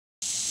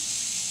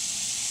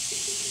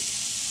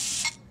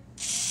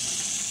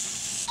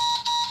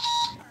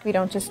We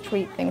don't just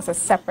treat things as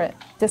separate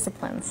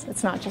disciplines.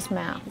 It's not just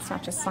math, it's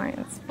not just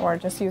science, or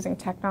just using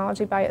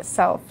technology by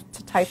itself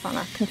to type on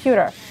a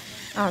computer.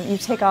 You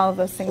take all of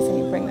those things and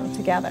you bring them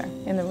together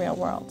in the real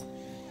world.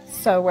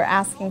 So we're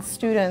asking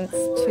students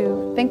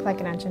to think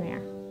like an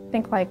engineer,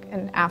 think like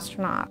an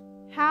astronaut.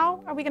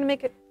 How are we going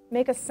to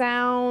make a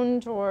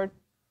sound or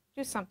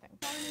do something?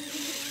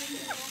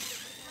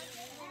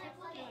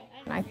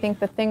 I think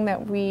the thing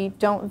that we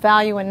don't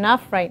value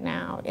enough right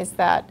now is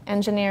that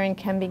engineering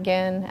can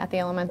begin at the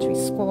elementary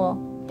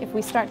school. If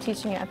we start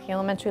teaching it at the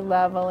elementary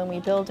level and we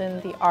build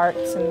in the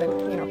arts and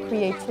the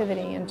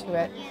creativity into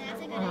it,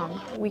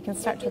 we can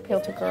start to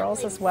appeal to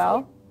girls as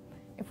well.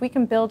 If we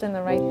can build in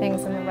the right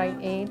things in the right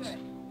age,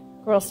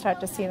 girls start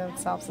to see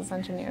themselves as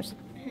engineers.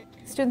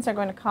 Students are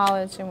going to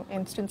college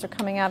and students are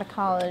coming out of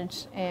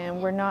college,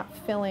 and we're not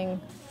filling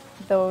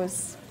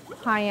those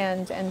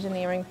high-end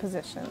engineering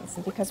positions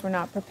because we're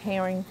not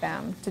preparing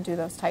them to do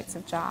those types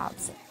of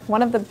jobs.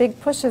 One of the big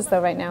pushes, though,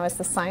 right now is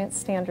the science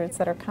standards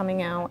that are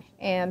coming out,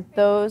 and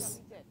those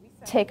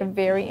take a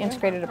very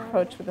integrated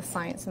approach with the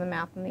science and the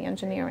math and the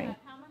engineering.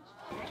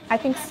 I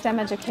think STEM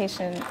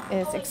education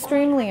is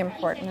extremely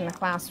important in the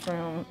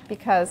classroom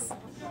because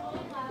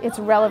it's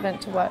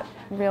relevant to what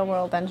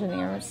real-world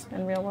engineers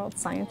and real-world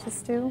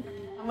scientists do.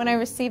 When I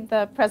received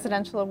the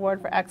Presidential Award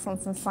for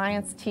Excellence in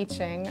Science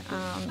Teaching,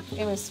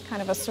 it was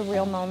kind of a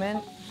surreal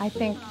moment. I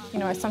think,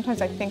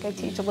 sometimes I think I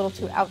teach a little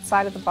too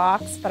outside of the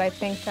box, but I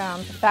think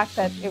the fact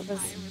that it was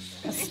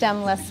a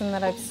STEM lesson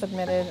that I've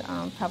submitted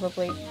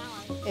probably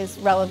is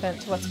relevant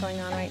to what's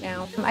going on right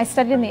now. I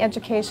studied in the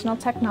Educational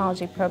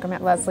Technology program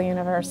at Lesley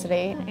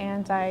University,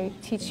 and I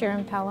teach here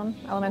in Pelham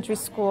Elementary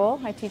School.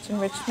 I teach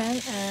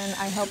enrichment, and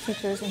I help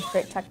teachers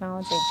integrate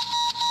technology.